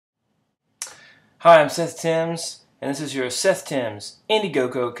Hi, I'm Seth Timms, and this is your Seth Timms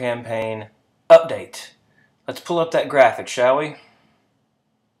Indiegogo campaign update. Let's pull up that graphic, shall we?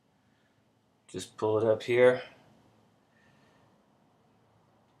 Just pull it up here.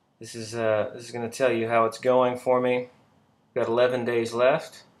 This is going to tell you how it's going for me. Got 11 days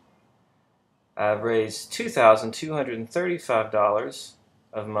left. I've raised $2,235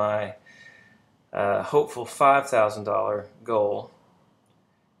 of my hopeful $5,000 goal,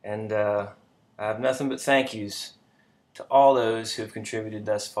 and I have nothing but thank yous to all those who have contributed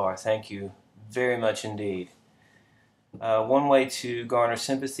thus far. Thank you very much indeed. One way to garner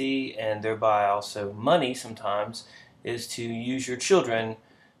sympathy and thereby also money sometimes is to use your children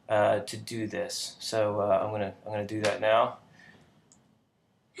to do this. So I'm gonna do that now.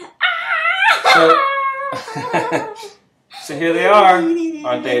 So here they are.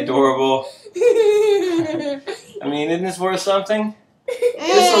 Aren't they adorable? I mean, isn't this worth something?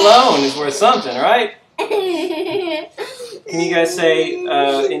 This alone is worth something, right? Can you guys say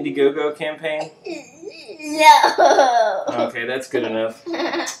Indiegogo campaign? No. Okay, that's good enough.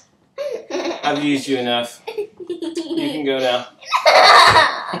 I've used you enough. You can go now.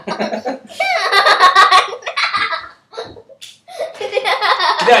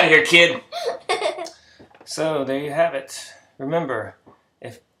 Get out of here, kid. So there you have it. Remember,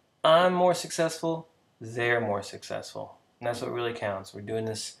 if I'm more successful, they're more successful. And that's what really counts. We're doing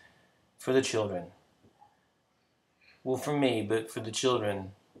this for the children. Well, for me, but for the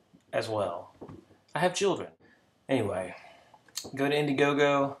children as well. I have children. Anyway, go to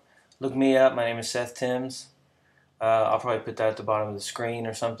Indiegogo, look me up. My name is Seth Timms. I'll probably put that at the bottom of the screen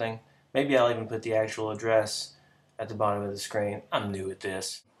or something. Maybe I'll even put the actual address at the bottom of the screen. I'm new at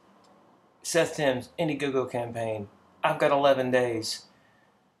this. Seth Timms, Indiegogo campaign. I've got 11 days.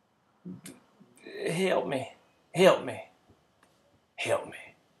 Help me. Help me. Help me.